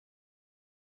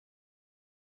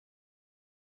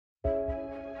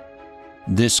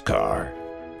This car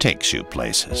takes you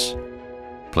places.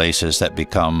 Places that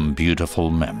become beautiful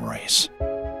memories.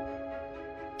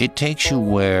 It takes you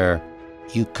where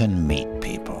you can meet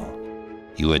people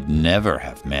you would never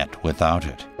have met without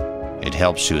it. It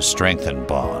helps you strengthen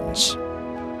bonds.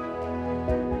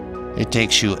 It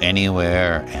takes you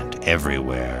anywhere and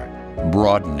everywhere,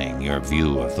 broadening your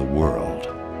view of the world.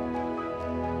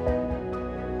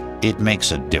 It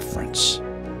makes a difference,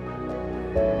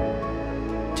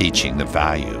 teaching the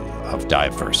value of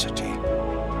diversity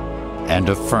and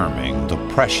affirming the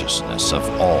preciousness of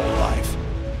all life.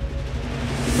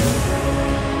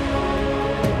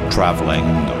 Traveling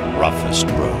the roughest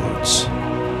roads,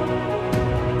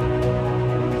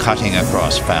 cutting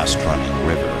across fast-running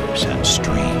rivers and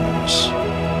streams,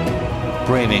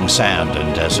 braving sand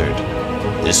and desert,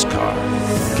 this car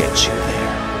gets you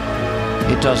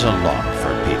there. It does a lot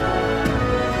for people.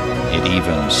 It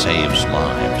even saves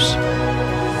lives,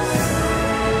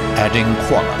 adding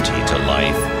quality to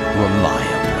life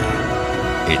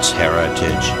reliably. Its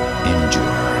heritage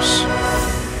endures.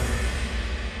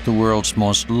 The world's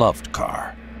most loved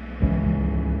car.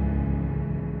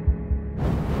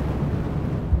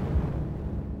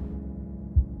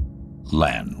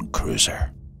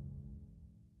 Landcruiser.